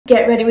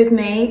get ready with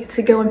me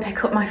to go and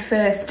pick up my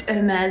first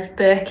Hermes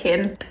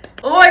Birkin.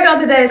 Oh my god,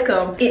 the day has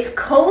come. It's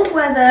cold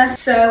weather,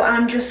 so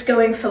I'm just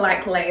going for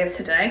like layers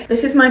today.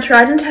 This is my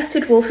tried and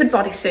tested Wolford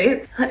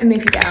bodysuit. Let me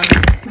move you down.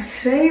 My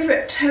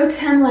favourite toe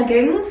 10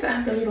 leggings. I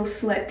have the little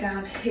slit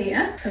down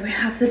here. So we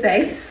have the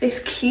base. This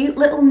cute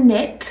little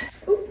knit.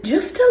 Ooh,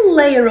 just to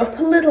layer up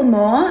a little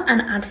more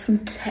and add some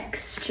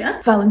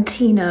texture.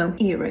 Valentino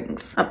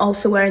earrings. I'm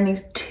also wearing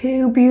these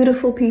two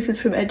beautiful pieces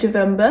from Edge of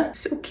Ember.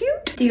 So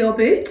cute. Dior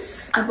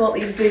boots. I bought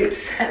these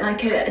boots at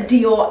like a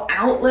Dior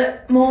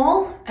outlet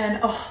mall and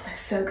oh, they're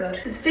so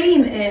good. The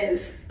theme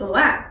is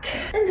black.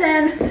 And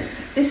then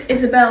this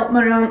Isabel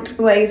Marant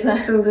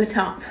blazer over the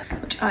top,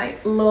 which I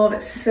love.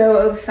 It's so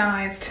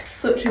oversized.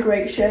 Such a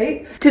great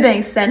shape.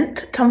 Today's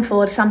scent, Tom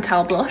Ford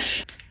Santal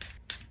Blush.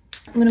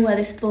 I'm gonna wear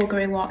this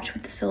Bulgari watch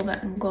with the silver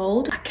and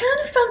gold. I kind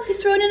of fancy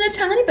throwing in a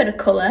tiny bit of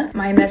colour.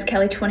 My Hermes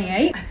Kelly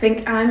 28. I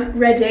think I'm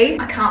ready.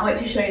 I can't wait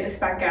to show you this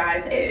bag,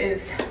 guys. It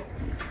is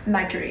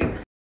my dream.